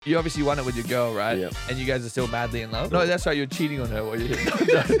You obviously won it with your girl, right? Yep. And you guys are still madly in love? No, that's right. You're cheating on her while you're here.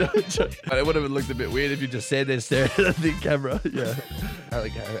 But it would have looked a bit weird if you just sat there staring at the camera. Yeah.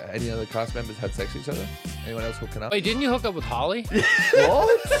 Any other cast members had sex with each other? Anyone else hooking up? Wait, didn't you hook up with Holly?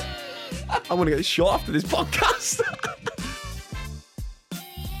 What? I'm going to get shot after this podcast.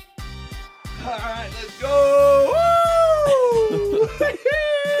 All right, let's go. Woo!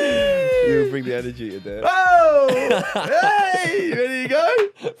 You bring the energy today. Oh! Hey! Ready to go?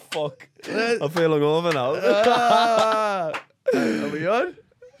 Fuck. I feel hungover now. Are we on?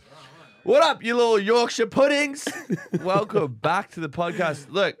 What up, you little Yorkshire puddings? Welcome back to the podcast.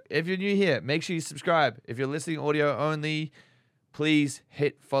 Look, if you're new here, make sure you subscribe. If you're listening audio only, please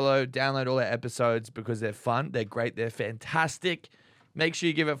hit follow, download all our episodes because they're fun, they're great, they're fantastic. Make sure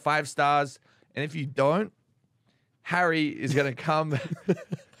you give it 5 stars. And if you don't, Harry is going to come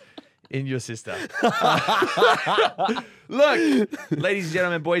in your sister. Look, ladies and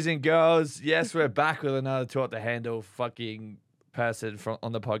gentlemen, boys and girls, yes, we're back with another Taught to Handle fucking person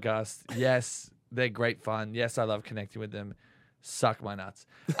on the podcast. Yes, they're great fun. Yes, I love connecting with them. Suck my nuts.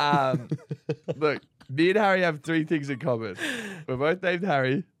 Look, me and Harry have 3 things in common. We're both named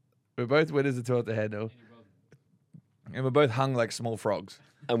Harry. We're both winners of Taught to Handle. And we're both hung like small frogs.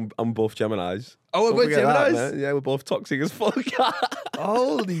 I'm both Geminis. Oh, we're Don't both forget that, Geminis? man. Yeah, we're both toxic as fuck.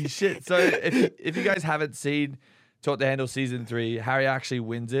 Holy shit. So if you guys haven't seen Taught to Handle Season 3, Harry actually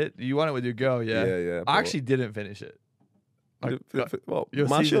wins it. You won it with your girl, yeah? Yeah. I actually didn't finish it. What? Your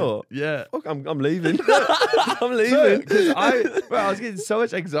My season. show? Yeah. Fuck, I'm leaving. I'm leaving. Because I was getting so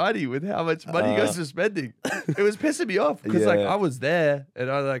much anxiety with how much money you guys were spending. It was pissing me off because Yeah. I was there and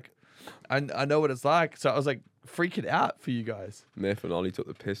I know what it's like. So I was like freaking out for you guys. Nathan and Ollie took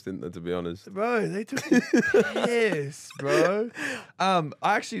the piss, didn't they, to be honest? Bro, they took the piss, bro.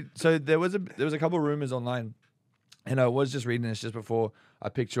 So there was a couple of rumors online, and I was just reading this just before I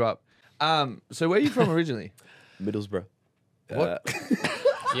picked you up. So where are you from originally? Middlesbrough. What?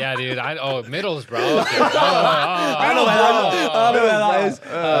 Yeah, dude. Middlesbrough. Okay. I know where that is.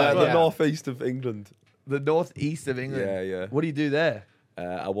 The yeah. northeast of England. The northeast of England. Yeah. What do you do there?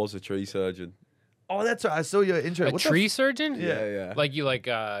 I was a tree surgeon. Oh, that's right. I saw your intro. A What the tree surgeon? Yeah. Like you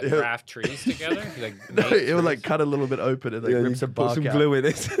graft trees together? You, No, make it would trees? cut a little bit open and rip you some put bark some out. glue in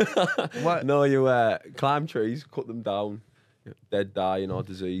it. What? No, you climb trees, cut them down. Dead, dying or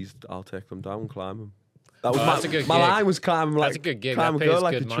diseased, I'll take them down and climb them. That was that's a good my gig. line was climb like That's a good gig. climb That a girl pays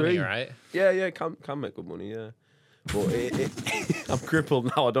like good a money, tree. right? Yeah, can make good money, yeah. But I'm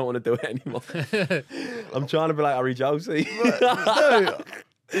crippled now. I don't want to do it anymore. I'm trying to be like Harry Josie. No.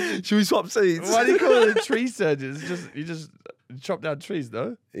 Should we swap seats? Why do you call it a tree surgeon? You just chop down trees,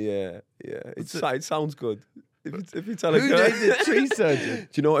 no? Yeah. It sounds good. If you tell a Who girl, named it tree surgeon?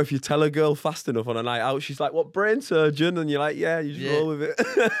 do you know what, if you tell a girl fast enough on a night out, she's like, "What, brain surgeon?" And you're like, "Yeah, you just roll with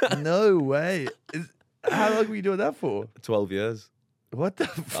it." No way. How long were you doing that for? 12 years. What the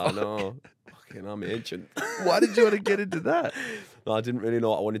fuck? I know. Fucking, I'm ancient. Why did you want to get into that? No, I didn't really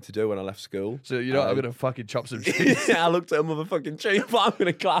know what I wanted to do when I left school. So, I'm going to fucking chop some trees. Yeah, I looked at a motherfucking tree, but I'm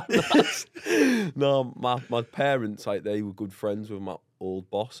gonna climb that. No, my parents, like, they were good friends with my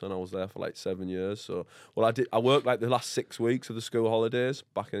old boss, and I was there for like 7 years. So, I worked like the last 6 weeks of the school holidays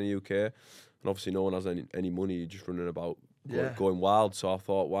back in the UK, and obviously no one has any money. You're just running about going wild. So I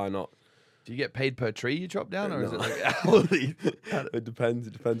thought, why not? Do you get paid per tree you chop down, or is No. it like hourly? It depends.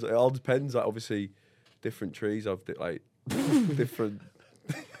 It all depends. Like, obviously, different trees have like different.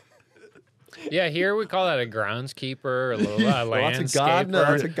 Yeah, here we call that a groundskeeper, a little Well, that's a gardener. landscaper.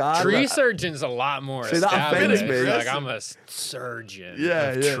 That's a gardener. Tree surgeon's a lot more See, that offends established. me. Like, I'm a surgeon Yeah,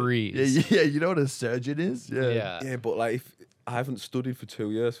 of yeah. trees. Yeah, you know what a surgeon is? Yeah. Yeah, but like, if I haven't studied for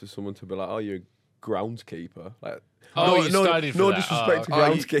 2 years for someone to be like, "Oh, you're a groundskeeper," like. Oh, you studied for no that. disrespect to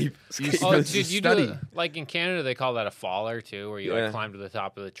Oh, you- groundskeepers. Oh, It's dude, a you study. do like in Canada they call that a faller too, where you Yeah. like climb to the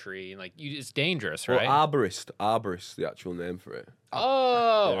top of the tree and like it's dangerous, Well, right? arborist, the actual name for it.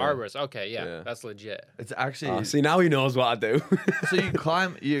 Oh, Yeah. arborist. Okay, yeah, Yeah. that's legit. It's actually... See, now he knows what I do. So you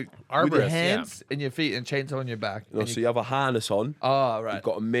climb with your Arborist, hands and your feet and chainsaw on your back. No, and so you have a harness on. Oh, right. You've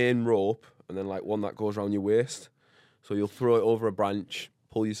got a main rope, and then like one that goes around your waist. So you'll throw it over a branch,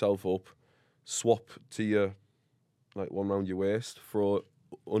 pull yourself up, swap to your like one round your waist,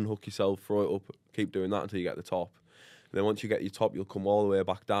 unhook yourself, throw it up, keep doing that until you get the top. And then once you get your top, you'll come all the way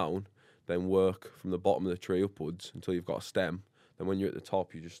back down, then work from the bottom of the tree upwards until you've got a stem. Then when you're at the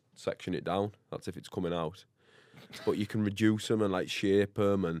top, you just section it down. That's if it's coming out. But you can reduce them and like shape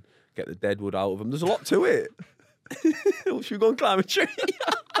them and get the dead wood out of them. There's a lot to it. Should we go and climb a tree?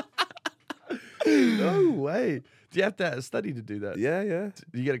 No way. Do you have to study to do that? Yeah.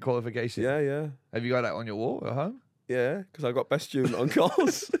 Do you get a qualification? Yeah. Have you got that on your wall at home? Yeah, because I got best student on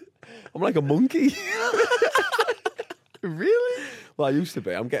course. I'm like a monkey. Really? Well, I used to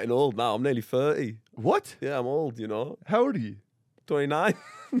be. I'm getting old now. I'm nearly 30. What? Yeah, I'm old, you know. How old are you? 29.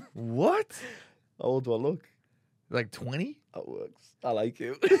 What? How old do I look? Like 20? That works. I like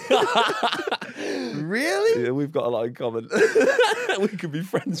you. Really? Yeah, we've got a lot in common. We could be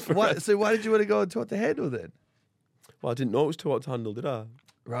friends forever. What? So why did you want to go and talk to handle then? Well, I didn't know it was Too Hot to Handle, did I?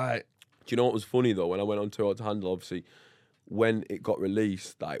 Right. Do you know what was funny, though? When I went on Too Hot to Handle, obviously, when it got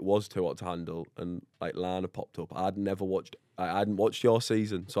released that it was Too Hot to Handle and, like, Lana popped up, I hadn't watched your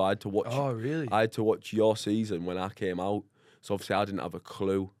season, so I had to watch... Oh, really? I had to watch your season when I came out. So, obviously, I didn't have a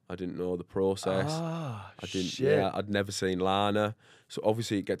clue. I didn't know the process. Ah, I didn't. shit. Yeah, I'd never seen Lana. So,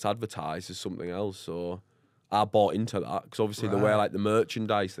 obviously, it gets advertised as something else. So, I bought into that because, obviously, they wear, like, the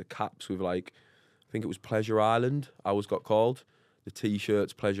merchandise, the caps with, like... I think it was Pleasure Island, I was got called. The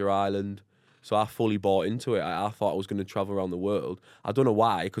T-shirts, Pleasure Island. So I fully bought into it. I thought I was going to travel around the world. I don't know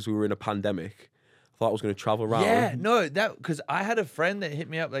why, because we were in a pandemic. I thought I was going to travel around. Yeah, no, because I had a friend that hit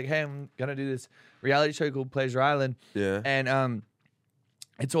me up like, hey, I'm going to do this reality show called Pleasure Island. Yeah. And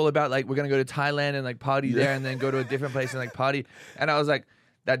it's all about like, we're going to go to Thailand and like party there and then go to a different place and like party. And I was like,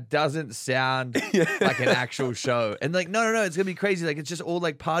 that doesn't sound like an actual show. And like, no, it's going to be crazy. Like, it's just all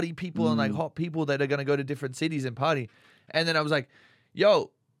like party people and like hot people that are going to go to different cities and party. And then I was like,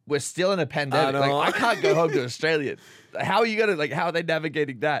 yo, we're still in a pandemic. Like, I can't go home to Australia. How are you going to, like, how are they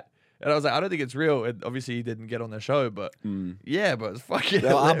navigating that? And I was like, I don't think it's real. And obviously he didn't get on the show, but yeah, but it's fucking No,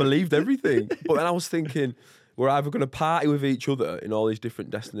 I hilarious. believed everything. But then I was thinking, we're either going to party with each other in all these different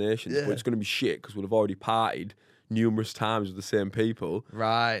destinations, but it's going to be shit because we'll have already partied numerous times with the same people.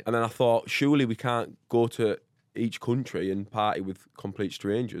 Right. And then I thought, surely we can't go to each country and party with complete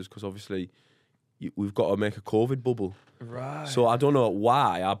strangers because obviously we've got to make a COVID bubble. Right. So I don't know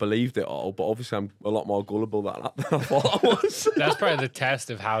why I believed it all, but obviously I'm a lot more gullible than I thought I was. That's probably the test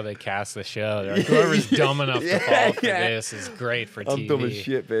of how they cast the show. They're like, whoever's dumb enough to fall for this is great for TV. I'm dumb as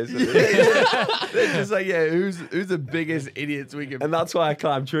shit, basically. They're just like, yeah, who's the biggest idiots we can... And that's why I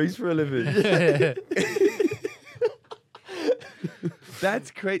climb trees for a living.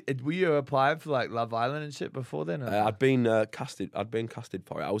 That's great. Were you applying for like Love Island and shit before then? I'd been casted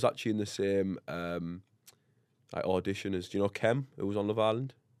for it. I was actually in the same like audition as, do you know Kem, who was on Love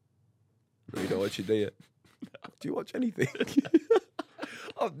Island? No, you don't watch it, do you? Do you watch anything?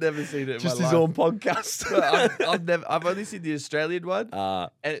 I've never seen it in Just my his life. own podcast. But I've only seen the Australian one.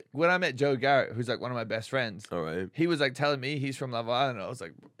 And when I met Joe Garrett, who's like one of my best friends, All right. he was like telling me he's from Love Island. I was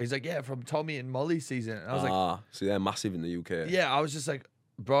like, he's like, yeah, from Tommy and Molly's season. And I was like, So they're massive in the UK. yeah, I was just like,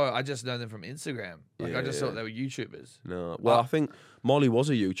 bro, I just know them from Instagram. Like, Yeah, I just yeah. thought they were YouTubers. No. Well, I think Molly was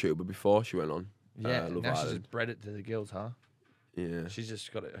a YouTuber before she went on. Yeah, Love now she's Island. just bred it to the gills, huh? Yeah. She's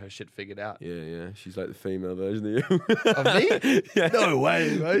just got her shit figured out. Yeah. She's like the female version of you. Of me? Yeah. No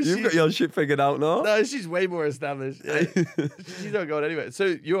way, bro. You've got your shit figured out, no? No, she's way more established. She's not going anywhere.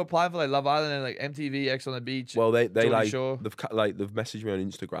 So you applying for like Love Island and like MTV, X on the Beach? Well, they Geordie like Shore? they've messaged me on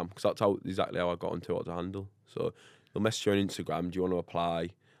Instagram because that's exactly how I got on Too Hot to Handle. So they'll message you on Instagram. Do you want to apply?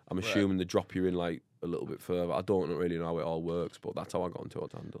 I'm assuming they drop you in like a little bit further. I don't really know how it all works, but that's how I got on Too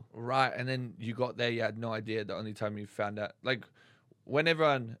Hot to Handle. Right, and then you got there, you had no idea. The only time you found out, like, when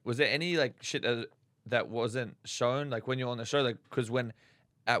everyone was there any like shit that wasn't shown, like when you're on the show, like because when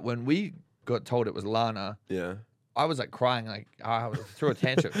we got told it was Lana, Yeah. I was like crying, like I threw a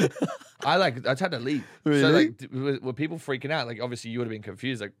tantrum. I just had to leave. Really? So like, were people freaking out? Like obviously you would have been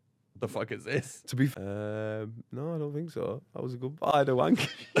confused, like the fuck is this? To be no, I don't think so. That was a good. I had a wank.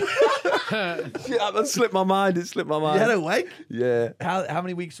 Yeah, that slipped my mind. It slipped my mind. You had a wank? Yeah. How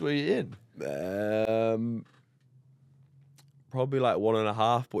many weeks were you in? Probably like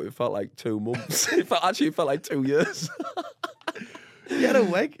 1.5, but it felt like 2 months. It felt like 2 years. You had a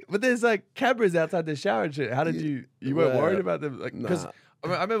wank? But there's like cameras outside the shower and shit. How did you weren't worried about them? Like, because Nah.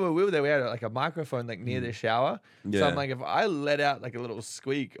 I remember when we were there, we had like a microphone like near the shower. So Yeah. I'm like, if I let out like a little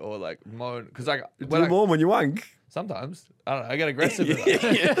squeak or like moan, because like Do you moan when you wank? sometimes I don't know, I get aggressive. With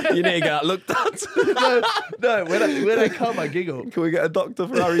that. You need to get looked at. No, when I come, I giggle. Can we get a doctor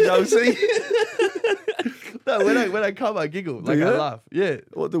for Harry Josie? No, when I come, I giggle. Like you? I laugh. Yeah,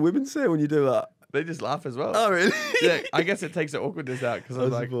 What do women say when you do that? they just laugh as well. Oh, really? Yeah, I guess it takes the awkwardness out because I'm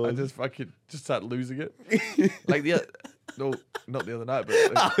I like, I suppose. just fucking just start losing it. Like no, not the other night, but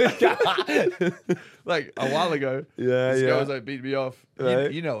like a while ago, Yeah, this yeah. girl was like beating me off.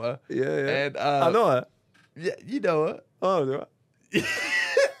 Right. You know her. Yeah, yeah. And I know her. Yeah, you know her. Oh, do I?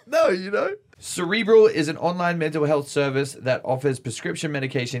 No, you know. Cerebral is an online mental health service that offers prescription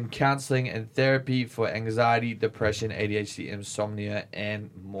medication, counseling, and therapy for anxiety, depression, ADHD, insomnia,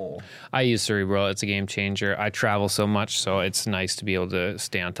 and more. I use Cerebral. It's a game changer. I travel so much, so it's nice to be able to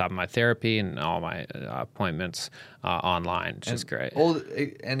stay on top of my therapy and all my appointments online. It's just great.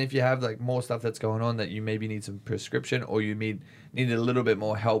 And if you have like more stuff that's going on that you maybe need some prescription or you need a little bit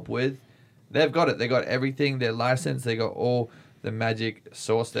more help with, they've got it. They got everything. They're licensed. They got all the magic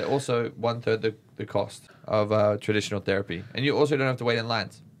sauce. They're also 1/3 the cost of traditional therapy, and you also don't have to wait in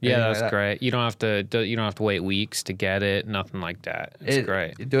lines. Yeah, that's great. You don't have to wait weeks to get it. Nothing like that. It's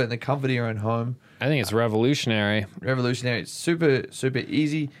great. You do it in the comfort of your own home. I think it's revolutionary. Revolutionary. It's super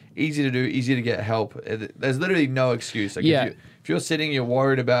easy to do, easy to get help. There's literally no excuse. Like if you're sitting, you're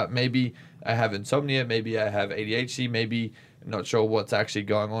worried about maybe I have insomnia, maybe I have ADHD, maybe I'm not sure what's actually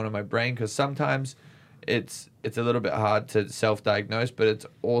going on in my brain, because sometimes it's a little bit hard to self-diagnose, but it's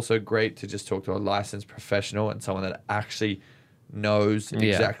also great to just talk to a licensed professional and someone that actually knows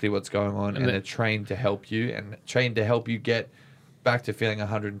exactly what's going on, and they're trained to help you and trained to help you get back to feeling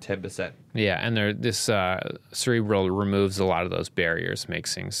 110%. Yeah, and this Cerebral removes a lot of those barriers,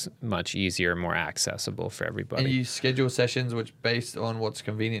 makes things much easier, more accessible for everybody. And you schedule sessions which based on what's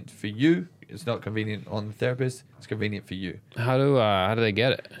convenient for you. It's not convenient on the therapist. It's convenient for you. How do they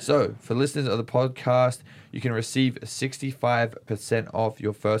get it? So, for listeners of the podcast, you can receive 65% off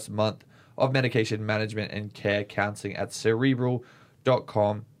your first month of medication management and care counseling at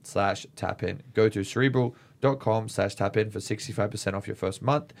cerebral.com/tapin. Go to cerebral.com/tapin for 65% off your first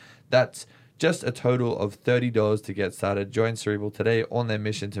month. That's just a total of $30 to get started. Join Cerebral today on their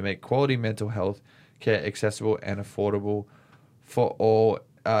mission to make quality mental health care accessible and affordable for all.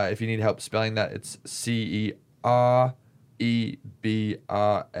 If you need help spelling that, it's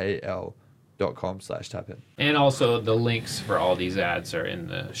cerebral.com/tapin. And also the links for all these ads are in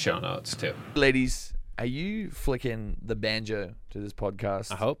the show notes too. Ladies, are you flicking the banjo to this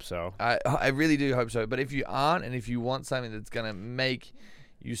podcast? I hope so. I really do hope so. But if you aren't, and if you want something that's going to make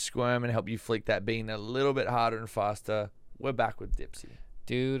you squirm and help you flick that bean a little bit harder and faster, we're back with Dipsy.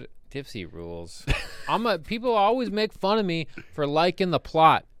 Dude, Dipsy rules. People always make fun of me for liking the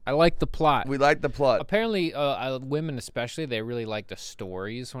plot. I like the plot. We like the plot. Apparently, women especially, they really like the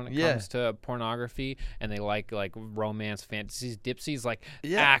stories when it comes to pornography, and they like romance fantasies. Dipsy's like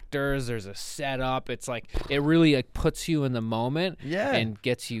actors. There's a setup. It's like it really puts you in the moment and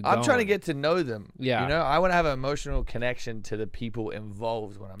gets you going. I'm trying to get to know them. Yeah. You know, I want to have an emotional connection to the people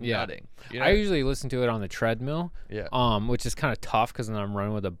involved when I'm nutting. You know? I usually listen to it on the treadmill, which is kind of tough because then I'm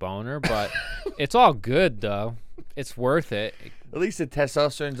running with a boner, but it's all good, though. It's worth it. At least the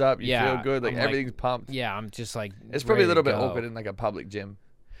testosterone's up. You feel good. Like everything's pumped. Yeah, I'm just like. It's probably a little bit awkward in like a public gym.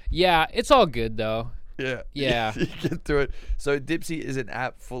 Yeah, it's all good though. Yeah. Yeah. You get through it. So Dipsy is an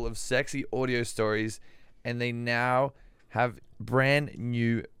app full of sexy audio stories, and they now have brand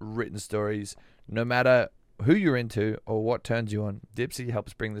new written stories. No matter who you're into or what turns you on, Dipsy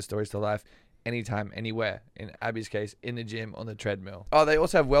helps bring the stories to life anytime, anywhere. In Abby's case, in the gym, on the treadmill. Oh, they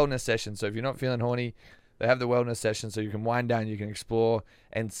also have wellness sessions. So if you're not feeling horny, they have the wellness sessions so you can wind down, you can explore,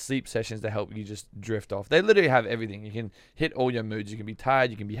 and sleep sessions to help you just drift off. They literally have everything. You can hit all your moods. You can be tired,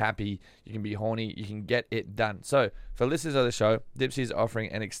 you can be happy, you can be horny, you can get it done. So for listeners of the show, Dipsy is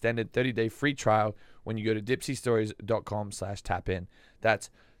offering an extended 30-day free trial when you go to dipsystories.com/tapin. That's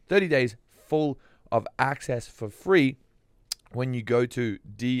 30 days full of access for free when you go to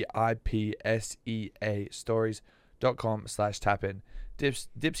DIPSEA stories.com/tapin.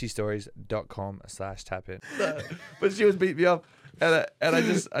 Dipsystories.com/tapin. But she was beating me up, and I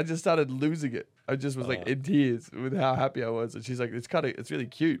just started losing it. I just was like in tears with how happy I was, and she's like, "It's really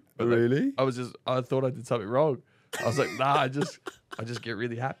cute." But like, Really? I thought I did something wrong. I was like, "Nah, I just get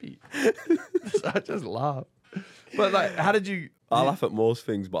really happy." So I just laugh. But like, how did you? I laugh at most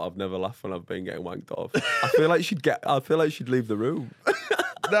things, but I've never laughed when I've been getting wanked off. I feel like she'd leave the room.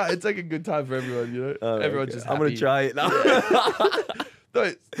 No, it's like a good time for everyone, you know. Everyone's just happy. I'm gonna try it now. No,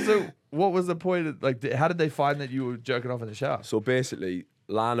 so what was the point of, like, how did they find that you were jerking off in the shower? So basically,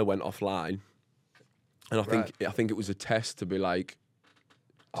 Lana went offline, and I think it was a test to be like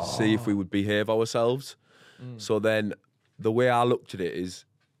to see if we would behave ourselves. So then the way I looked at it is,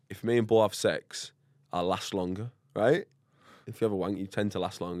 if me and Bo have sex, I'll last longer, right? If you have a wank, you tend to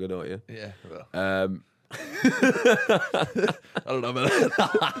last longer, don't you? Yeah. Well. I don't know about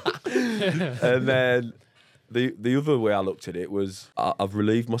that. And then the other way I looked at it was I've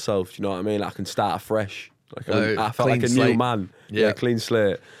relieved myself. Do you know what I mean? I can start afresh. Like I felt like a new man. Yeah, clean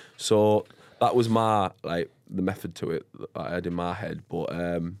slate. So that was the method to it that I had in my head. But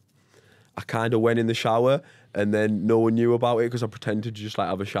I kind of went in the shower, and then no one knew about it because I pretended to just like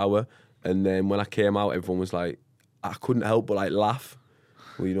have a shower. And then when I came out, everyone was like, I couldn't help but like laugh.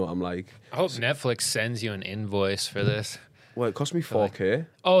 Well, you know what I'm like. I hope Netflix sends you an invoice for this. Well, it cost me $4K.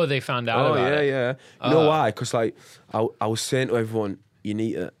 Oh, they found out about it. Yeah. You know why? Because like I was saying to everyone, you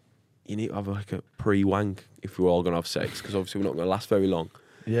need to have like a pre-wank if we're all gonna have sex, because obviously we're not gonna last very long.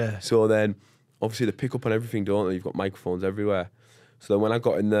 Yeah. So then, obviously they pick up on everything, don't they? You've got microphones everywhere. So then when I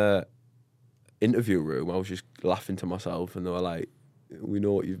got in the interview room, I was just laughing to myself, and they were like, "We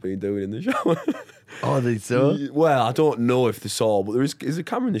know what you've been doing in the shower." Oh, they saw? Well, I don't know if they saw, but is a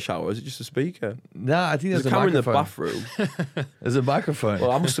camera in the shower? Or is it just a speaker? Nah, I think There's there's a camera in the microphone. bathroom. There's a microphone.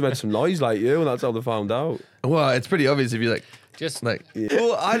 Well, I must have made some noise like you, and that's how they found out. Well, it's pretty obvious if you like, Just like.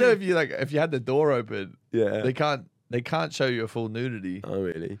 Well, I know if you had the door open, Yeah. they can't show you a full nudity. Oh,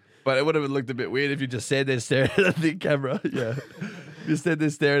 really? But it would have looked a bit weird if you just sat there staring at the camera. Yeah, you sat there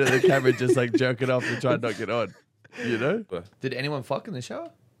staring at the camera, just like jerking off and trying to knock it on. You know? Did anyone fuck in the shower?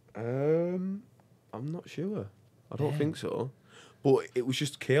 I'm not sure. I don't think so. But it was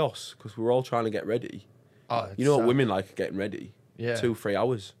just chaos because we were all trying to get ready. Oh, You know what women like getting ready? Yeah. 2-3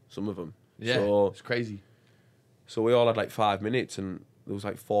 hours, some of them. Yeah, So, it's crazy. so we all had like 5 minutes, and there was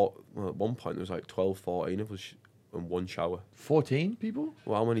like at one point there was like 12, 14 of us in one shower. 14 people?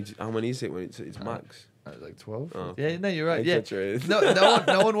 Well, how many is it when it's max? Like 12. Oh. Yeah, no, you're right. Yeah, Exaggerated.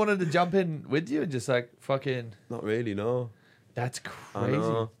 no one wanted to jump in with you and just like fucking. Not really, no. That's I crazy.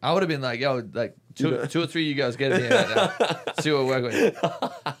 know. I would have been like, yo, like two or three of you guys get in here right now. See what we're working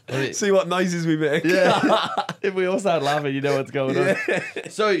with. See what noises we make. Yeah. If we all start laughing, you know what's going on.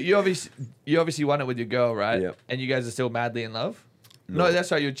 So you obviously won it with your girl, right? Yep. And you guys are still madly in love? No. No,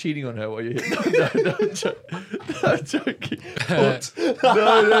 that's right. You're cheating on her while you're here. No, I'm joking. No.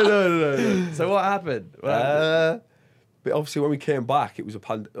 So what happened? But obviously, when we came back, it was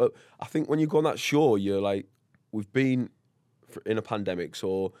I think when you go on that show, you're like, we've been in a pandemic,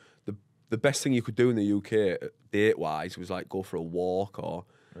 so the best thing you could do in the UK date wise was like go for a walk, or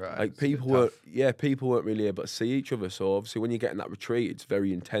Right. like people weren't really able to see each other. So obviously, when you get in that retreat, it's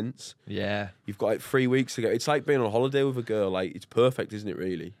very intense. Yeah. You've got like 3 weeks to go. It's like being on holiday with a girl. Like, it's perfect, isn't it?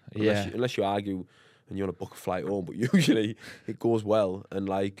 Really, unless you argue and you want to book a flight home, but usually it goes well. And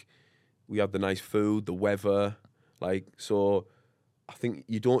like, we have the nice food, the weather, like so. I think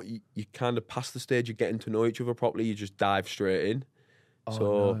you kind of past the stage of getting to know each other properly. You just dive straight in.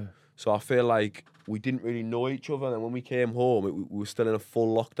 So I feel like we didn't really know each other. And then when we came home, we were still in a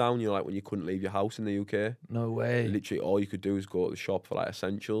full lockdown. You know, like when you couldn't leave your house in the UK. No way. Literally, all you could do is go to the shop for like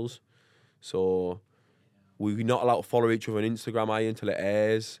essentials. So we're not allowed to follow each other on Instagram until it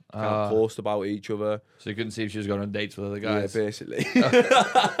airs. Can't post about each other. So you couldn't see if she was going on dates with other guys. Yeah, basically. She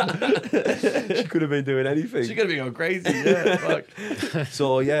could have been doing anything. She could have been going crazy. Yeah. Fuck.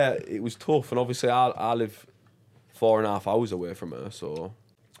 So yeah, it was tough. And obviously, I live 4.5 hours away from her. So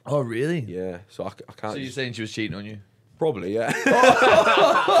Oh really? yeah, so I can't. So you're saying she was cheating on you? Probably, yeah.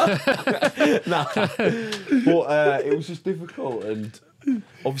 Nah. But it was just difficult, and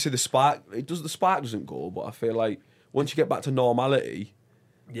obviously the spark doesn't go, but I feel like once you get back to normality,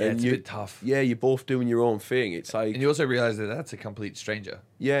 Yeah, it's a bit tough. Yeah, you're both doing your own thing. It's like, And you also realise that that's a complete stranger.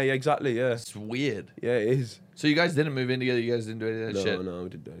 yeah, exactly, yeah. It's weird. Yeah, it is. So you guys didn't move in together. You guys didn't do any of that shit. No, we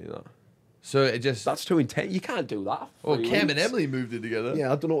didn't do any of that. So it just. That's too intense. You can't do that. Well, 3 Cam weeks. and Emily moved in together.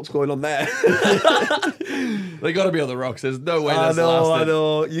 Yeah, I don't know what's going on there. They got to be on the rocks. There's no way I that's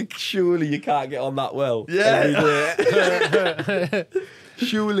know. lasted. Surely you can't get on that well. Yeah. Every day.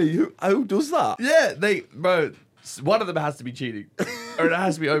 Surely, who does that? Yeah, bro. One of them has to be cheating, or it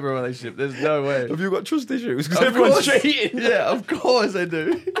has to be over a relationship. There's no way. Have you got trust issues? Because Of everyone's course. cheating. Yeah, of course I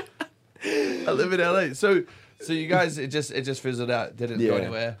do. I live in LA, so you guys, it just fizzled out. Didn't go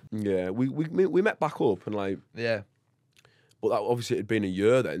anywhere. Yeah, we met back up, and like, Yeah. but that obviously it had been a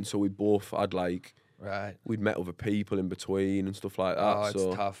year then, so we both had like, Right. we'd met other people in between and stuff like that. Oh, it's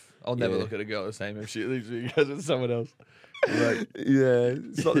so tough. I'll never yeah. look at a girl the same if she leaves me because it's someone else. Like, yeah,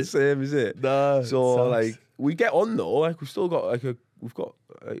 it's not the same, is it? no. So it sucks. like, we get on though. Like, we've still got like we've got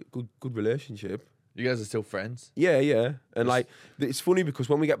a good relationship. you guys are still friends. Yeah, and like, it's funny because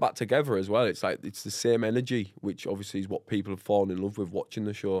when we get back together as well, it's like it's the same energy, which obviously is what people have fallen in love with watching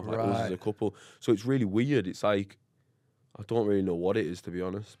the show, like us as Right. a couple. So it's really weird. It's like, I don't really know what it is, to be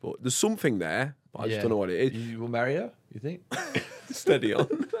honest, but there's something there, but I just don't know what it is. You will marry her? You think? Steady on.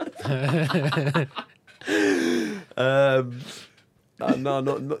 No,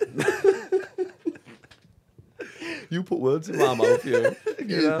 not. You put words in my mouth, you.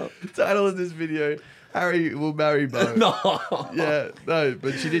 You know? Title of this video: Harry will marry Bo. No. Yeah, no,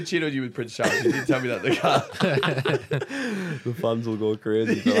 but she did cheat on you with Prince Charles. She did tell me that in the car. The fans will go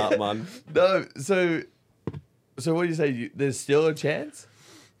crazy for that, man. No, so what do you say? There's still a chance?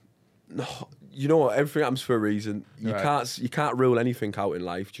 No, you know what? Everything happens for a reason. You Right. can't rule anything out in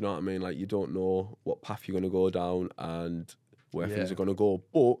life. Do you know what I mean? Like you don't know what path you're going to go down and where things are going to go.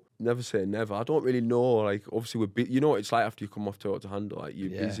 But never say never. I don't really know. Like obviously you know what it's like after you come off tour to handle. Like you're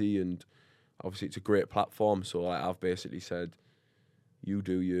busy and obviously it's a great platform. So like I've basically said, you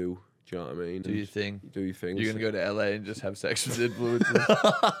do you. Do you know what I mean? Do your thing. Do your thing. You're gonna go to LA and just have sex with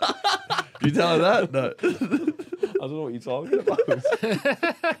influencers. You tell her that? No. I don't know what you're talking about.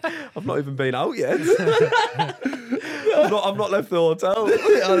 I've not even been out yet. I've not left the hotel.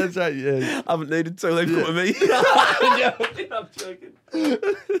 Oh, that's right. Yeah. I haven't needed to. They've come to me. I'm joking.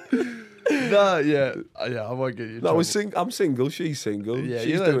 No, yeah, I won't get you. No, I'm single. She's single. Yeah, she's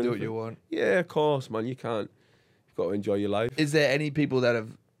you let her doing do what you want. Yeah, of course, man. You can't. You've got to enjoy your life. Is there any people that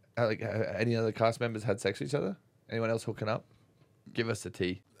have like any other cast members had sex with each other? Anyone else hooking up? Give us the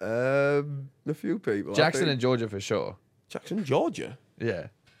tea. A few people. Jackson and Georgia for sure. Jackson, Georgia. Yeah.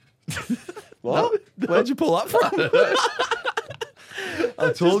 What? Where'd you pull that from?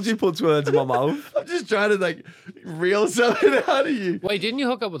 I told you, put words in my mouth. I'm just trying to like reel something out of you. Wait, didn't you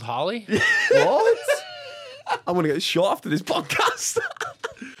hook up with Holly? What? I'm gonna get shot after this podcast.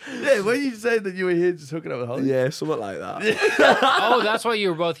 Yeah, when you say that you were here just hooking up with Holly. Yeah, something like that. Oh, that's why you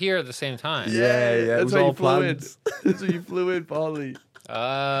were both here at the same time. Yeah, it That's was why all you flew in. planned. That's why you flew in for Holly.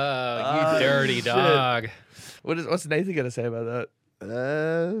 You dirty shit. dog. What's Nathan gonna say about that?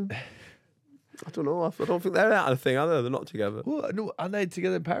 I don't know. I don't think they're out of the thing, are they? They're not together. Well, no, aren't they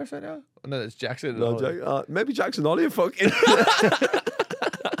together in Paris right now? Oh, no, that's Jackson. And No, Holly. maybe Jackson Ollie are fucking.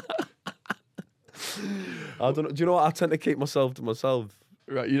 I don't know. Do you know what? I tend to keep myself to myself.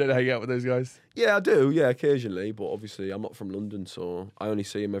 Right, you don't hang out with those guys. Yeah, I do. Yeah, occasionally, but obviously I'm not from London, so I only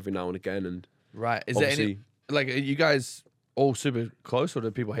see him every now and again. And Right. Is there any obviously, like are you guys all super close, or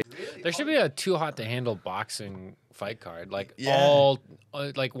do people hate? There should be a too hot to handle boxing fight card. Like Yeah.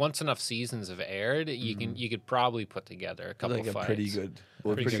 like once enough seasons have aired, you could probably put together a couple Like of a fights. pretty good.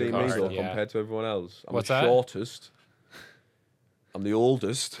 well, pretty see good me card, though, yeah. compared to everyone else. I'm What's the that? shortest. I'm the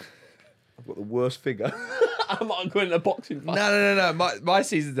oldest. I've got the worst figure. I'm not going in a boxing fight. No. My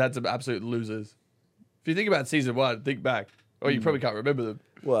season's had some absolute losers. If you think about season 1, think back. Oh, you probably can't remember them.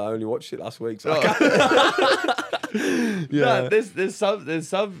 Well, I only watched it last week, so Oh. I can't. Yeah. No, there's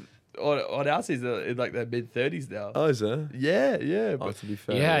some on our season in like their mid-30s now. Oh, is there? Yeah. Oh, But to be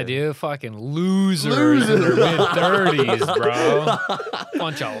fair. Yeah, dude, fucking losers in their mid-30s, bro.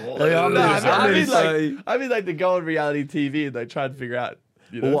 Bunch of losers. I mean like to go on reality TV and they try and figure out.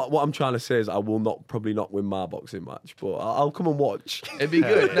 You know? Well, what I'm trying to say is I will probably not win my boxing match, but I'll come and watch. It'd be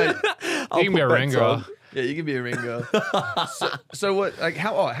good. No, I'll You can be put a bets ring girl. on. yeah, you can be a ring girl. so what? Like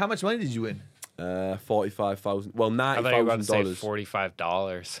how much money did you win? $45,000. Well, I thought you were about to say $90,000.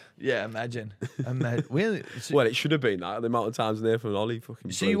 $45. Yeah, imagine. We only, Well, it should have been that. The amount of times Nathan and Ollie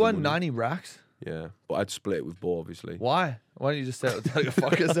fucking. so blew you the won money. 90 racks. Yeah, but I'd split it with Bo, obviously. Why? Why don't you just tell her to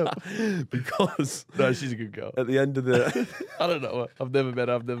fuck herself? Because No, she's a good girl. at the end of the. I don't know her. I've never met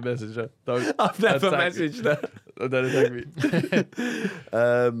her. I've never messaged her. Don't. I've never attack me. messaged her. Don't attack me.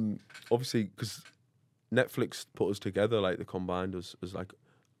 Obviously, because Netflix put us together, like they combined us as like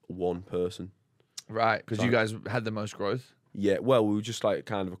one person. Right, because you guys had the most growth. Yeah, well, we were just like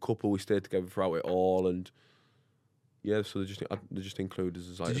kind of a couple. We stayed together throughout it all, and yeah, so they just included us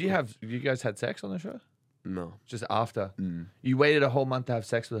as like. You guys had sex on the show? No. Just after? You waited a whole month to have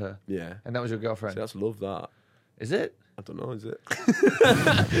sex with her, Yeah. and that was your girlfriend. See, that's love that. Is it? I don't know, is it?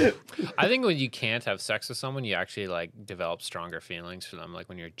 I think when you can't have sex with someone, you actually like develop stronger feelings for them. Like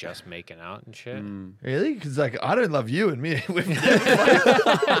when you're just making out and shit. Really? Because like I don't love you and me.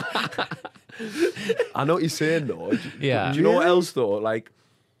 I know what you're saying though. Yeah. Do you know what else though? Like,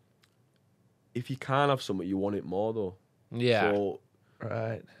 if you can't have something, you want it more though. Yeah.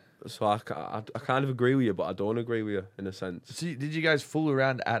 Right. So I kind of agree with you, but I don't agree with you in a sense. So did you guys fool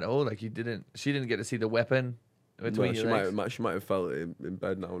around at all? Like she didn't get to see the weapon between No, your legs? she might have felt it in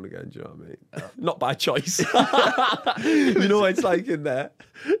bed now and again. Do you know what I mean? Not by choice. You know what it's like in there.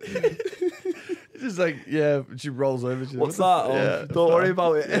 It's just like, yeah, she rolls over. She's What's like, that? Yeah, Don't worry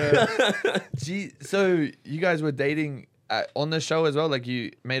about it. Yeah. So you guys were dating on the show as well? Like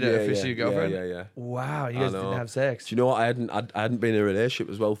you made her officially your girlfriend? Yeah. Wow, you guys didn't have sex. Do you know what? I hadn't been in a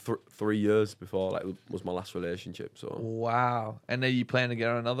relationship as well 3 years before. Like was my last relationship. So Wow. And then you plan to get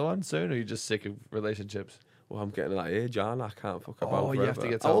on another one soon, or are you just sick of relationships? well, I'm getting to that age, Jan. I can't fuck about. Oh, you have to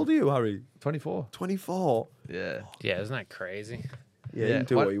forever. get How old some. are you, Harry? 24. 24. Yeah. Yeah, isn't that crazy? Yeah, Yeah, he can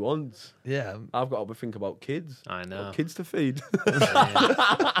do what he wants. Yeah. I've got to think about kids. I know. Got kids to feed.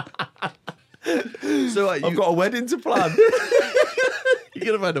 So I've got a wedding to plan. you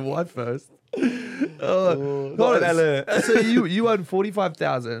gotta find a wife first. Not in LA. So you won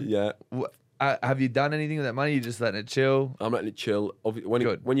 45,000. Yeah. Have you done anything with that money? You just letting it chill? I'm letting it chill.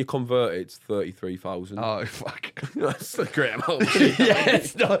 When you convert it, it's 33,000. Oh fuck! That's a great amount. Of money. Yeah,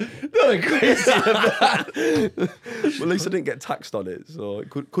 it's not a crazy amount. Well, at least I didn't get taxed on it, so it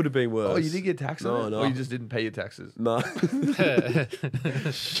could have been worse. Oh, you didn't get taxed on it? No. Or you just didn't pay your taxes? No.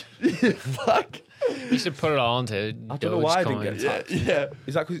 Fuck. You should put it all into I don't know why I didn't get Dogecoin. taxed. Yeah.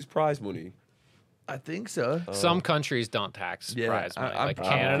 Is that because it's prize money? I think so. Some countries don't tax Yeah, prize money. I'm Like proud.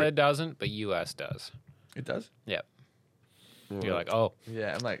 Canada doesn't, but US does. It does? Yep. You're like, oh,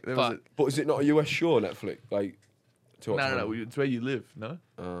 Yeah, I'm like, Fuck. But is it not a US show, Netflix? Like, to watch no. on? It's where you live, no?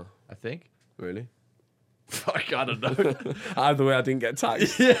 Oh, I think. really? Fuck, I don't know. Either way, I didn't get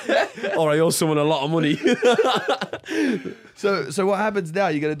taxed. Or I owe someone a lot of money. So what happens now?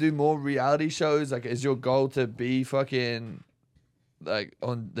 You gonna do more reality shows? Like, is your goal to be fucking like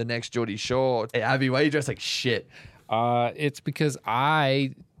on the next Geordie Shore? Hey, Abby, why are you dressed like shit? it's because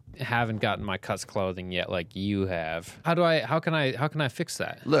I haven't gotten my Cuts clothing yet, like you have. How can I fix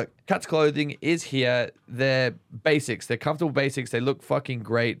that? Look, Cuts Clothing is here. They're basics. They're comfortable basics. They look fucking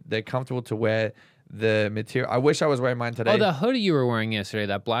great. They're comfortable to wear. The material. I wish I was wearing mine today. Oh, the hoodie you were wearing yesterday,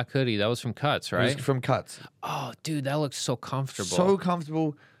 that black hoodie, that was from Cuts, It right? was from Cuts. Oh, dude, that looks so comfortable. So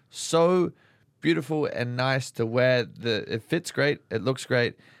comfortable, so beautiful and nice to wear. It fits great. It looks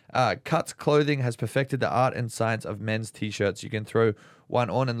great. Cuts Clothing has perfected the art and science of men's t-shirts. You can throw one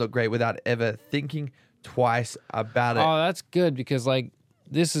on and look great without ever thinking twice about it. Oh, that's good because like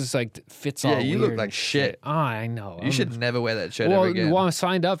this is like fits all. Yeah, you look weird like and shit. Oh, I know. You should never wear that shirt Well, ever again. I'm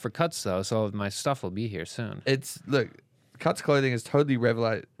signed up for Cuts though, so my stuff will be here soon. Look, Cuts Clothing has totally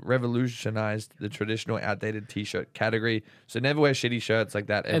revolutionized the traditional outdated t-shirt category. So never wear shitty shirts like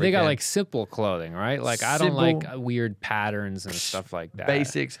that ever And they got again. slimple simple clothing, right? Like I don't Simple, like weird patterns and stuff like that.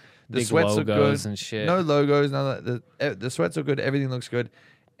 Basics. The Big sweats look good. logos and shit. No logos. None of that. The sweats are good. Everything looks good,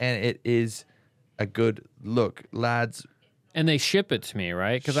 and it is a good look, lads. And they ship it to me,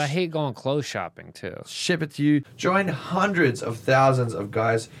 right? Because I hate going clothes shopping too. Ship it to you. Join hundreds of thousands of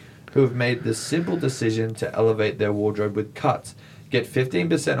guys who have made the simple decision to elevate their wardrobe with Cuts. Get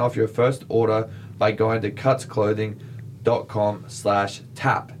 15% off your first order by going to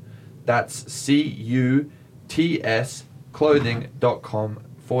cutsclothing.com/tap. That's CUTS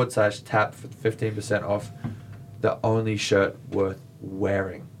clothing.com/tap for 15% off the only shirt worth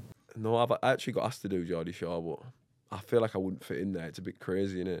wearing. No, I've actually got asked to do Geordie Shore, but I feel like I wouldn't fit in there. It's a bit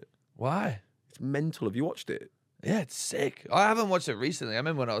crazy, innit? Why? It's mental. Have you watched it? Yeah, it's sick. I haven't watched it recently. I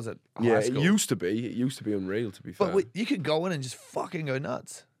remember when I was at high Yeah, school. it used to be. It used to be unreal, to be fair. But wait, you could go in and just fucking go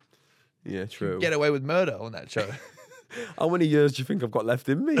nuts. Yeah, true. Get away with murder on that show. How many years do you think I've got left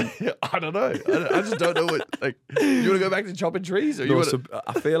in me? I don't know. I just don't know what. Like, you want to go back to chopping trees, or you No, want so to?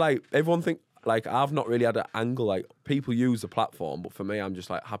 I feel like everyone think like I've not really had an angle. Like people use the platform, but for me, I'm just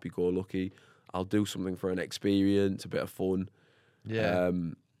like happy-go-lucky. I'll do something for an experience, a bit of fun. Yeah.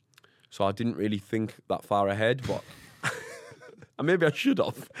 So I didn't really think that far ahead, but and maybe I should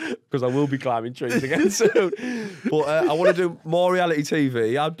have because I will be climbing trees again soon. But I want to do more reality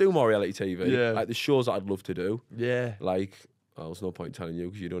TV. I'll do more reality TV. Yeah. Like the shows that I'd love to do. Yeah. Like, oh, there's no point telling you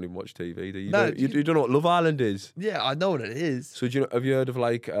because you don't even watch TV, do you? No, you don't know what Love Island is. Yeah, I know what it is. So do you know, have you heard of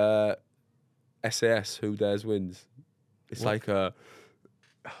like SAS, Who Dares Wins? It's like a...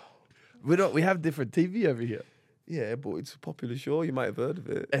 We have different TV over here. Yeah, but it's a popular show. You might have heard of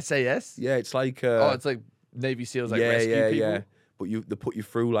it. SAS. Yeah, it's like... Oh, it's like Navy SEALs, like rescue people. Yeah. But they put you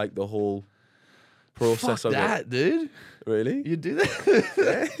through like the whole process Fuck of that, it. dude. Really? You do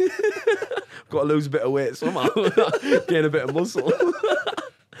that? Got to lose a bit of weight somehow. Gain a bit of muscle.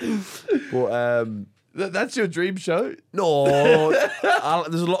 But That's your dream show. no,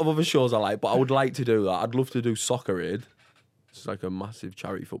 there's a lot of other shows I like, but I would like to do that. I'd love to do Soccer Aid. It's like a massive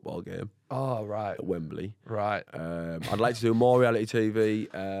charity football game Oh, right. at Wembley. Right. I'd like to do more reality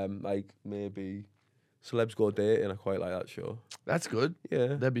TV, like maybe Celebs Go Dating. I quite like that show. That's good. Yeah,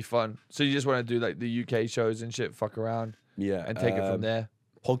 That'd be fun. So you just want to do like the UK shows and shit, fuck around yeah, and take it from there.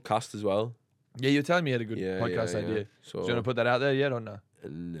 Podcast as well. Yeah, you're telling me you had a good Yeah, podcast yeah. idea. So Do you want to put that out there yet or no?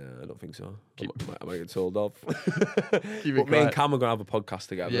 no, I don't think so. I might get told off. Keep it But me and quiet. Cam are gonna have a podcast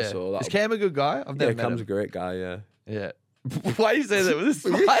together. Yeah. So Is that'll, Cam a good guy? I've never yeah, met Cam's him. a great guy. Yeah, Yeah. Why you say that with a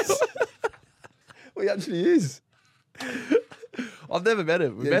smile? well, he actually is. I've never met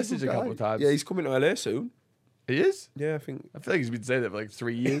him. We Yeah, he's messaged a good couple guy. of times. Yeah, he's coming to LA soon. He is? Yeah, I think. I feel like he's been saying that for like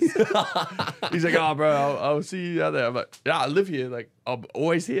 3 years. He's like, oh, bro, I'll see you out there. I'm like, yeah, I live here. Like, I'm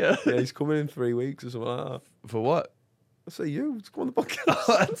always here. Yeah, he's coming in 3 weeks or something like that. For what? I say you, just come on the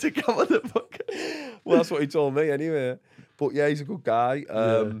podcast. To come on the podcast. Well, that's what he told me anyway. But yeah, he's a good guy.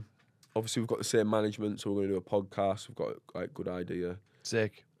 obviously we've got the same management, so we're going to do a podcast. We've got a good idea.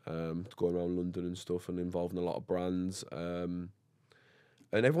 Sick. Going around London and stuff and involving a lot of brands. And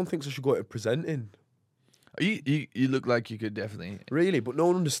everyone thinks I should go into presenting. You look like you could definitely. Really, but no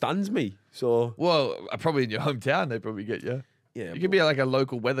one understands me. So Well, probably in your hometown, they probably get you. yeah, You could be like a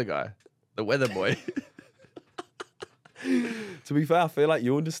local weather guy, the weather boy. to be fair, I feel like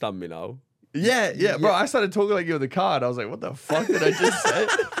you understand me now. yeah, bro. I started talking like you in the car, and I was like, "What the fuck did I just say?"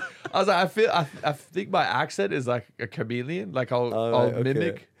 I was like, I think my accent is like a chameleon. Like I'll Right, okay.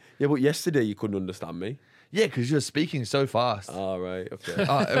 mimic. Yeah, but yesterday you couldn't understand me. Yeah, because you're speaking so fast. All right, okay.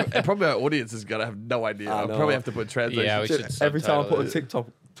 And probably our audience is gonna have no idea. I'll know. probably have to put translation. Yeah, we should Every time I put a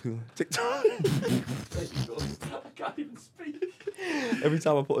subtitle TikTok. I can't even speak. Every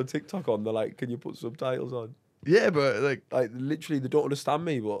time I put a TikTok on, they're like, "Can you put subtitles on?" Yeah, but like, Literally, they don't understand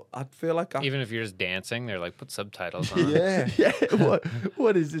me. But I feel like I. Even if you're just dancing, they're like, put subtitles on. Yeah. yeah,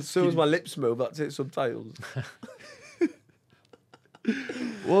 what is this? As soon as my lips move, that's it. Subtitles.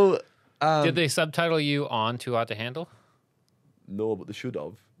 Well, Did they subtitle you on Too Hot to Handle? No, but they should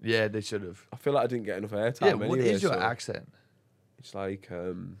have. Yeah, they should have. I feel like I didn't get enough airtime. Yeah, anyway, what is your so accent? It's like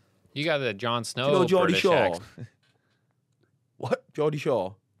You got the Jon Snow. do you know Geordie British Shaw? accent. What? Geordie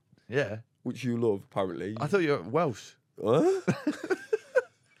Shaw, Yeah, which you love apparently. I thought you were Welsh. Huh?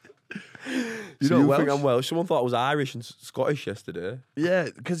 You So know you Welsh? think I'm Welsh? Someone thought I was Irish and Scottish yesterday. Yeah,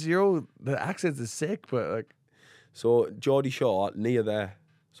 because you're all the accents are sick, but like, So Geordie Shaw, near there.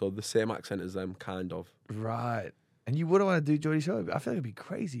 So the same accent as them, kind of. right. And you wouldn't want to do Geordie Shore. I feel like it'd be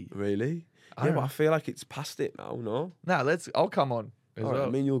crazy. Really? I Yeah, don't but know. I feel like it's past it now, no? Nah, I'll come on as All right,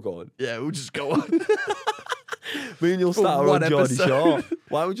 well. me and you'll go on. Yeah, we'll just go on. Me and you'll For start our one own Geordie episode. Shaw.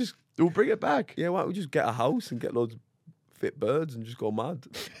 Why don't we just, We'll bring it back. why don't we just get a house and get loads of fit birds and just go mad?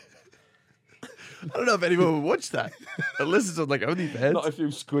 I don't know if anyone would watch that. Unless it's on like OnlyFans. Not if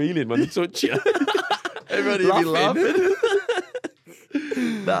you're squealing when they touch you. Everybody would be Laughing. laughing.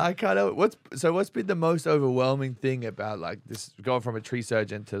 Nah, I kind of. What's been the most overwhelming thing about like this going from a tree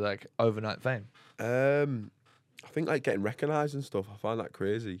surgeon to like overnight fame? I think like getting recognised and stuff, I find that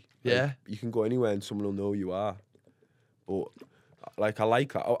crazy. Like, Yeah. you can go anywhere and someone will know who you are. But like I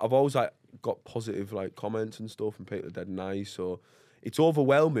like that. I've always like got positive like comments and stuff and people are dead nice. So it's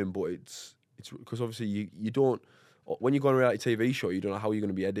overwhelming, but it's because obviously you don't, when you go on a reality TV show, you don't know how you're going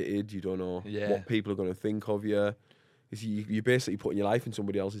to be edited. You don't know what people are going to think of you. You're basically putting your life in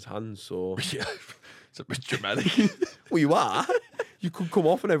somebody else's hands. So Yeah, it's a bit dramatic. well, you are. You could come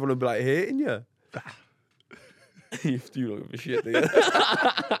off and everyone will be like hating you. You don't give a shit, do you?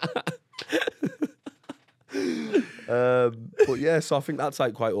 But yeah, so I think that's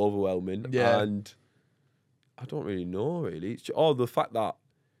like quite overwhelming. Yeah. And I don't really know, really. It's the fact that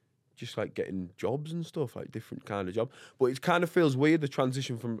just like getting jobs and stuff, like different kind of job. But it kind of feels weird, the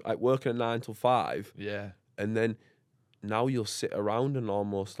transition from like working at 9 till 5. Yeah. And then now you'll sit around and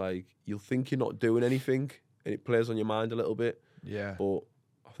almost like you'll think you're not doing anything and it plays on your mind a little bit. Yeah. But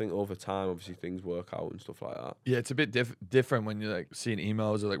I think over time, obviously, things work out and stuff like that. Yeah, it's a bit different when you're like seeing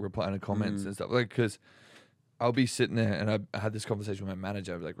emails or like replying to comments and stuff. Like, because I'll be sitting there and I had this conversation with my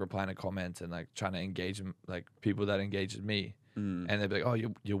manager, like replying to comments and like trying to engage like people that engage with me. And they'd be like,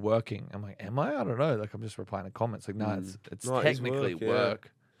 "Oh, you're working." I'm like, "Am I? I don't know." Like, I'm just replying to comments. Like, no, it's No, it is technically work, yeah.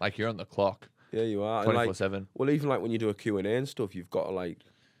 work. Like, you're on the clock Yeah, you are. And, 24/7. well, even like when you do a Q&A and stuff, you've got to like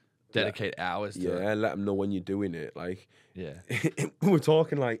Dedicate hours to it. let them know when you're doing it. Like, Yeah. we're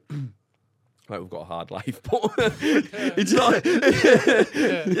talking like we've got a hard life, but it's not.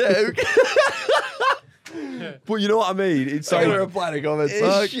 Yeah. But you know what I mean? It's I'm like gonna reply to comments. it's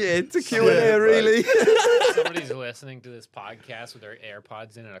Fuck. shit. It's a Q&A, Yeah, really. Somebody's listening to this podcast with their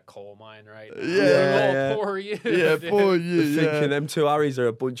AirPods in a coal mine right now. Yeah. Oh, poor you. Yeah, dude. poor you. Thinking Yeah. them two Harrys are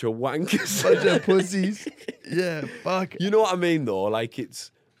a bunch of wankers. Bunch of pussies. Yeah. Fuck. You know what I mean, though? Like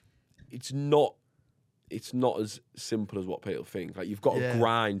it's not as simple as what people think. Like you've got to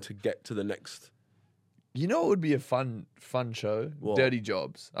grind to get to the next. You know what would be a fun show? What? Dirty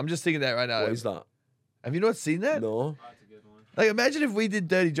Jobs. I'm just thinking that right now. What is that? Have you not seen that? No. Like, imagine if we did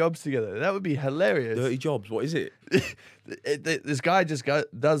Dirty Jobs together. That would be hilarious. Dirty Jobs. What is it? This guy just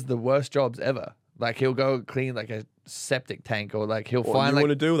does the worst jobs ever. Like, he'll go clean like a septic tank, or like he'll What, find you like.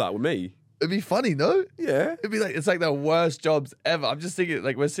 want to do that with me? It'd be funny, no? Yeah. It'd be like it's like the worst jobs ever. I'm just thinking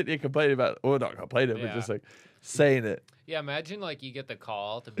like we're sitting here complaining about, or not complaining, but Yeah. just like saying it. Yeah, imagine like you get the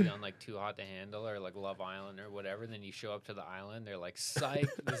call to be on like Too Hot to Handle or like Love Island or whatever. Then you show up to the island. They're like, "Psych,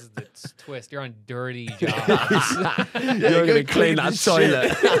 this is the twist. You're on Dirty Jobs." You're going to clean that shit.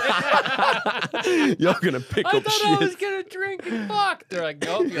 toilet. You're going to pick I up thought I was shit. gonna drink and fuck. They're like,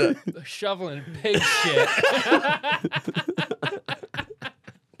 "Nope, you're shoveling pig shit."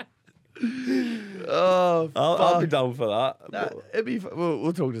 Oh, I'll be fuck. down for that. Nah, it'd be.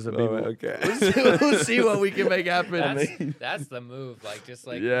 We'll talk to some All people. right, okay. We'll see what we can make happen. That's the move. Like, just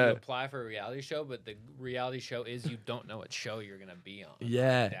like Yeah. you apply for a reality show, but the reality show is you don't know what show you're gonna be on.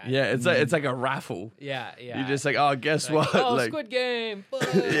 Yeah, That- yeah. It's like a raffle. yeah. You're just like, oh, guess Like, what? oh, like, Squid Game.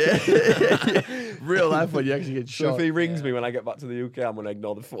 yeah. Real life when you actually get So shot. if he rings Yeah. me when I get back to the UK, I'm gonna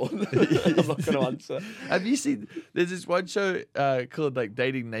ignore the phone. I'm not gonna answer. Have you seen? There's this one show called like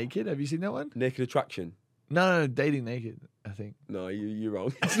Dating Naked. Have you seen that one? Naked Attraction. No, Dating Naked. I think. No, you're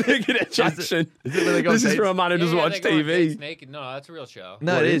wrong. It's Naked Attraction. Is it where they go This is dates? for a man who doesn't watch they go on dates TV. naked. No, that's a real show.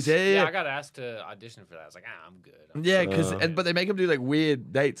 No, What it is? is. Yeah, I yeah. got asked to audition for that. I was like, I'm good. Yeah, because Uh. but they make them do like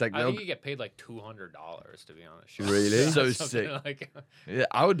weird dates. Like I they'll, think you get paid like $200 to be on a show. Really? So Something sick. Like, yeah,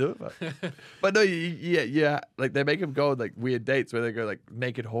 I would do it. But no, yeah. Like they make them go on like weird dates where they go like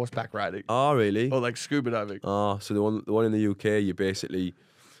naked horseback riding Oh, really? or like scuba diving. Oh, so the one in the UK,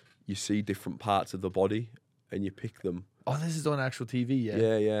 you see different parts of the body and you pick them. Oh, this is on actual TV. Yeah.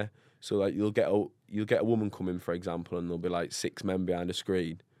 Yeah, yeah. So like you'll get a woman come in, for example, and there'll be like 6 men behind a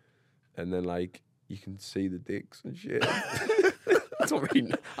screen, and then like you can see the dicks and shit.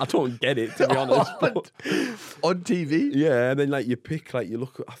 I don't get it, to be honest. but- On TV. yeah, and then like you pick, like you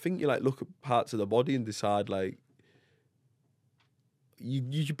look at parts of the body and decide like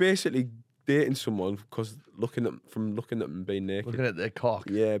you basically dating someone because looking at them being naked. Looking at their cock.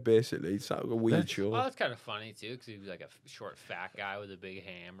 Yeah, basically, it's like a weird That's- show. well, that's kind of funny too, because he was like a short, fat guy with a big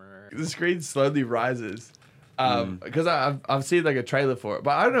hammer. The screen slowly rises. Because I've seen like a trailer for it,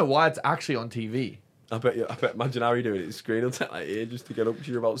 but I don't know why it's actually on TV. I bet imagine Harry doing it. The screen will take like ages to get up to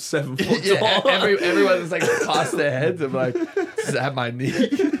you're about 7 foot Yeah, tall. everyone's like past their heads. I'm like, this is at my knee.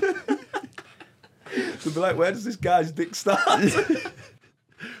 They'll be like, where does this guy's dick start?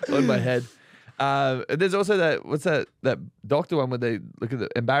 On my head. And there's also that doctor one where they look at the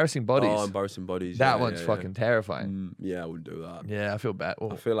embarrassing bodies. Oh, embarrassing bodies. That yeah, one's yeah, fucking terrifying. Yeah, I wouldn't do that. Yeah, I feel bad. I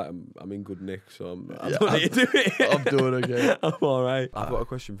Well, feel like I'm in good nick, so I Yeah, don't need to do it. I'm doing okay. I'm all right. I've got a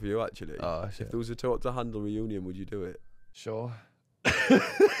question for you, actually. Oh, If shit. there was a to handle reunion, would you do it? Sure.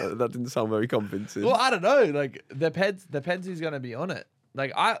 That didn't sound very convincing. Well, I don't know. Like depends who's gonna be on it.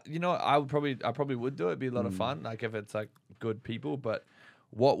 Like I probably would do it. It'd be a lot of fun. Like if it's like good people, but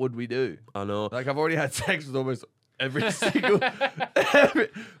what would we do? I know. Like I've already had sex with almost every single,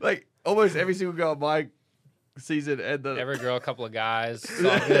 almost every single girl on my season, and the, Every girl, a couple of guys. It's all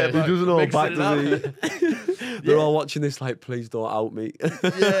Yeah, good. He doesn't know mixing back it to up. the. They're all watching this like, please don't out me.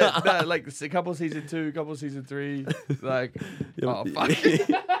 yeah, no, like a couple season 2, couple season 3, like oh fuck,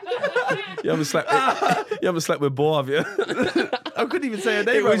 You haven't slept with Bo, have you? I couldn't even say her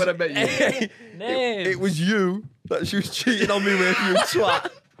name right when I met you. Names. It was you that she was cheating on me with, you twat.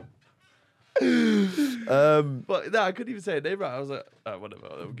 But no, I couldn't even say her name right. I was like, oh, whatever.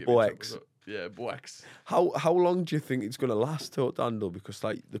 They'll give me Boex. trouble. Yeah, Boex. How long do you think it's gonna last till handle? Because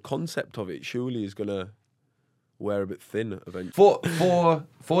like the concept of it surely is gonna wear a bit thin eventually.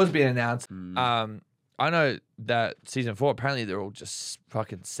 Four's been announced. I know that season 4. Apparently, they're all just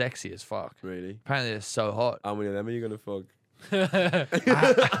fucking sexy as fuck. Really? Apparently, they're so hot. How many of them are you gonna fuck? I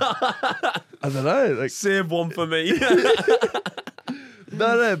don't know. Like Save one for me.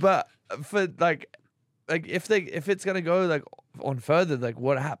 no, but for like if it's gonna go like on further, like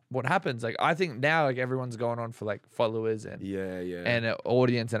what happens? Like I think now like everyone's going on for like followers and yeah. and an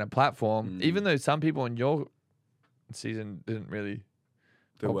audience and a platform. Even though some people in your season didn't really.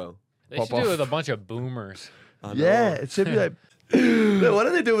 Do well. They pop should do off. it with a bunch of boomers. I know. Yeah, it should be like. No, what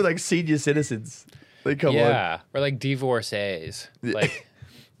do they do with like senior citizens? They come on. Yeah, or like divorcees. Like,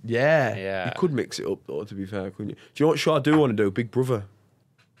 Yeah. yeah. You could mix it up though, to be fair, couldn't you? Do you know what show I do want to do? Big Brother.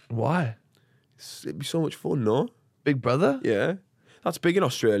 Why? It'd be so much fun, no? Big Brother? Yeah. That's big in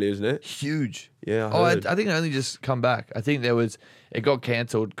Australia, isn't it? Huge. Yeah, Oh, I heard. think it only just come back. I think it got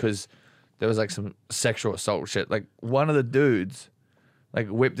cancelled because there was like some sexual assault shit. Like one of the dudes like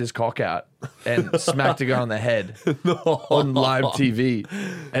whipped his cock out and smacked a guy on the head on live TV.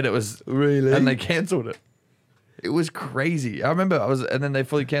 And it was Really? and they cancelled it. It was crazy. I remember and then they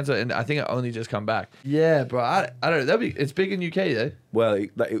fully cancelled it, and I think it only just come back. Yeah, bro. I don't know. It's big in UK though. Well,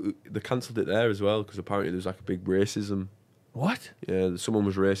 they cancelled it there as well because apparently there's like a big racism. What? Yeah, someone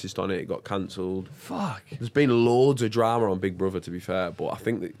was racist on it. It got cancelled. Fuck. There's been loads of drama on Big Brother, to be fair, but I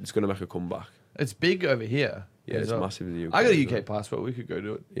think that it's going to make a comeback. It's big over here. Yeah, as it's well. massive in the UK. I got a as UK well. passport. We could go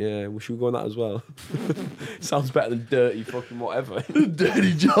do it. Yeah, we should go on that as well. Sounds better than dirty fucking whatever.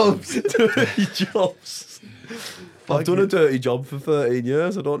 Dirty jobs. Dirty jobs. I've done a dirty job for 13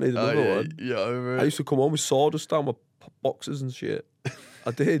 years. I don't need another one. Yeah, over I it. used to come home with sawdust down my boxes and shit.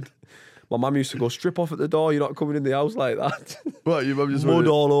 I did. My mum used to go, strip off at the door. You're not coming in the house like that. What, your mum just Mud wanted-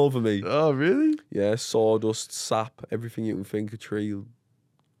 all over me. Oh, really? Yeah, sawdust, sap, everything you can think. A tree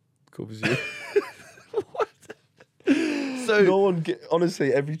covers you. So No one,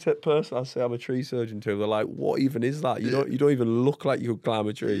 honestly, every person I say I'm a tree surgeon to, they're like, "What even is that? You don't even look like you could climb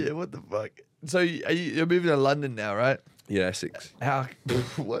a tree." yeah, what the fuck? So you're moving to London now, right? Yeah, Essex. How?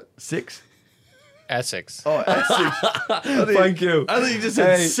 What? 6? Essex. Oh, Essex. Thank you. I think you just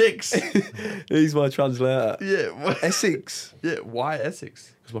said Hey. 6. He's my translator. Yeah. What? Essex. Yeah. Why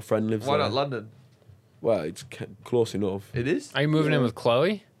Essex? Because my friend lives Why there. not London? Well, it's close enough. It is. Are you moving in with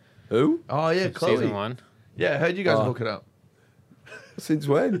Chloe? Who? Oh yeah, Chloe. Season 1. Yeah, I heard you guys Oh. hooking up. Since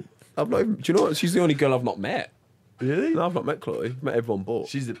when? I've not even. Do you know what? She's the only girl I've not met. Really? No, I've not met Chloe. I've met everyone but.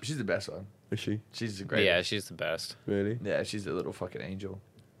 She's the best one. Is she? She's a great. Yeah, she's the best. Really? Yeah, she's a little fucking angel.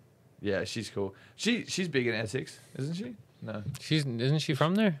 Yeah, she's cool. She's big in Essex, isn't she? No. Isn't she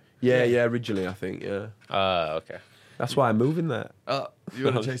from there? Yeah, yeah. Originally, I think. Yeah. Okay. That's why I'm moving there. Oh, you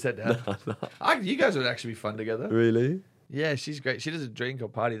want to chase that down? You guys would actually be fun together. Really? Yeah, she's great. She doesn't drink or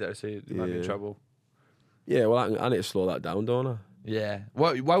party though, so you might be in Yeah. trouble. Yeah. Well, I need to slow that down, don't I? Yeah.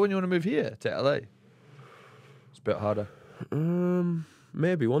 Why wouldn't you want to move here to LA? It's a bit harder.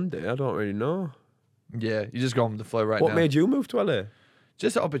 Maybe one day. I don't really know. Yeah, you just go on the flow right What now. made you move to LA?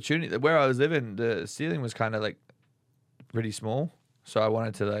 Just an opportunity. Where I was living, the ceiling was kind of like pretty small, so I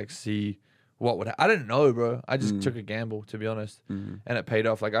wanted to like see what would. I didn't know, bro. I just took a gamble, to be honest, and it paid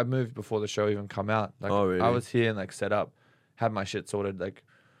off. Like I moved before the show even come out. Like Oh, really? I was here and like set up, had my shit sorted. Like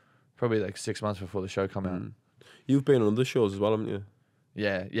probably like 6 months before the show come out. You've been on other shows as well, haven't you?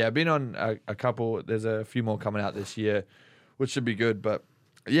 Yeah, I've been on a couple. There's a few more coming out this year, which should be good. But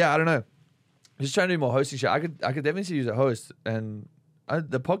yeah, I don't know. Just trying to do more hosting shit. I could definitely see you as a host, and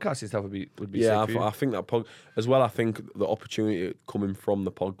the podcasting stuff would be Yeah, sick for you. I think that as well. I think the opportunity coming from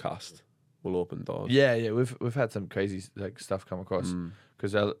the podcast will open doors. Yeah, we've had some crazy like stuff come across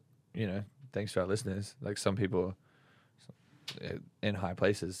because thanks to our listeners, like some people in high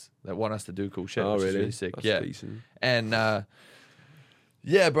places that want us to do cool shit, Oh, which really? is really sick. That's yeah, decent. and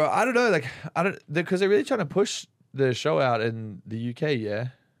yeah, bro, I don't know, like because they're really trying to push the show out in the UK. Yeah,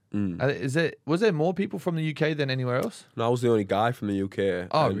 was there more people from the UK than anywhere else? No, I was the only guy from the UK.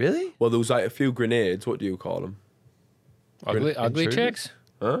 Oh, and- really? Well, there was like a few grenades. What do you call them? Ugly Intruders? chicks?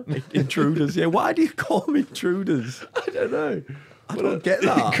 Huh? Intruders. Yeah. Why do you call them intruders? I don't know. I don't get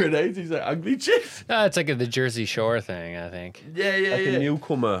that. Grenades. He's like ugly chicks. It's like the Jersey Shore thing, I think. Yeah, Like a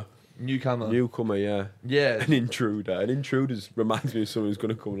newcomer. Newcomer. Yeah. Yeah. An intruder. An intruder reminds me of someone who's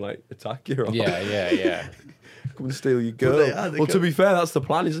going to come like attack you. Or Yeah. come and steal your girl. they are, they Well, to come- be fair, that's the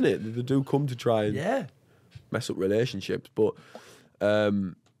plan, isn't it? They do come to try and Yeah. mess up relationships. But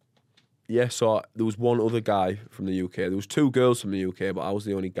yeah, so there was one other guy from the UK. There was 2 girls from the UK, but I was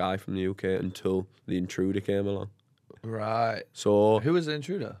the only guy from the UK until the intruder came along. Right. So Who was the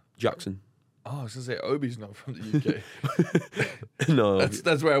intruder? Jackson. Oh, I was gonna say Obi's not from the UK. No.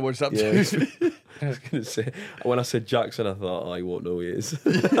 That's where I watched up Yeah. to. I was going to say, when I said Jackson, I thought, oh, he won't know who he is.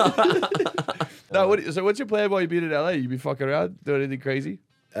 No, so what's your plan while you been in LA? You be fucking around, doing anything crazy?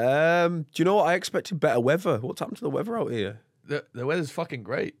 Do you know what? I expected better weather. What's happened to the weather out here? The weather's fucking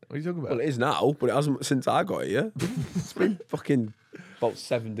great. What are you talking about? Well, it is now, but it hasn't since I got here. It's been fucking about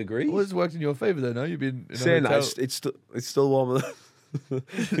 7 degrees. Well, it's worked in your favour though, no? You've been in a Saying hotel. that, it's still warmer than...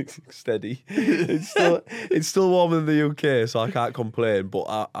 Steady. It's still warmer than the UK, so I can't complain.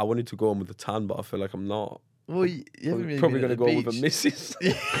 But I wanted to go on with a tan, but I feel like I'm not. Well, you haven't I'm really probably been going to at go the with a beach. missus.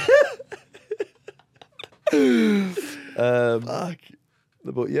 Fuck.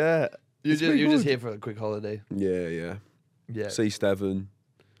 But yeah, You're it's been just good. here for a quick holiday. Yeah. Yeah. See Steven.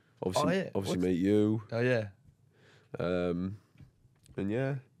 Obviously, yeah. obviously What's- meet you. Oh yeah. And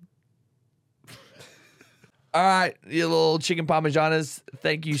yeah. All right, you little chicken parmesanas.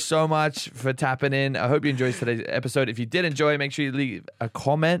 Thank you so much for tapping in. I hope you enjoyed today's episode. If you did enjoy, make sure you leave a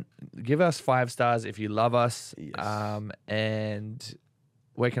comment. Give us 5 stars if you love us. Yes. And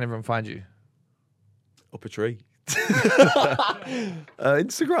where can everyone find you? Up a tree.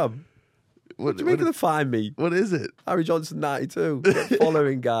 Instagram. What do you mean to find me? What is it? Harry Johnson 92. Get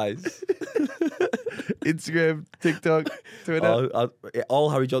following, guys. Instagram, TikTok, Twitter. All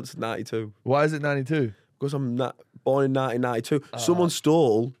Harry Johnson 92. Why is it 92? Because I'm born in 1992. Someone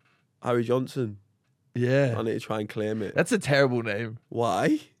stole Harry Johnson. Yeah. I need to try and claim it. That's a terrible name.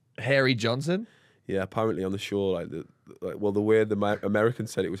 Why? Harry Johnson? Yeah, apparently on the show, the way the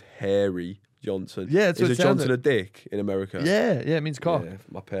Americans said it was Harry Johnson. Yeah, that's Is what a it sounded. Johnson a dick in America? Yeah, it means cock. Yeah,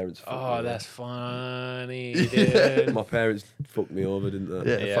 my parents. fucked me Oh, over. that's funny, dude. My parents fucked me over, didn't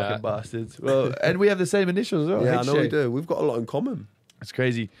they? Yeah, Yeah. fucking bastards. Well, and we have the same initials as well. Yeah, I know we HJ. do. We've got a lot in common. It's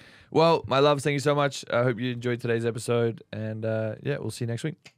crazy. Well, my loves, thank you so much. I hope you enjoyed today's episode. And yeah, we'll see you next week.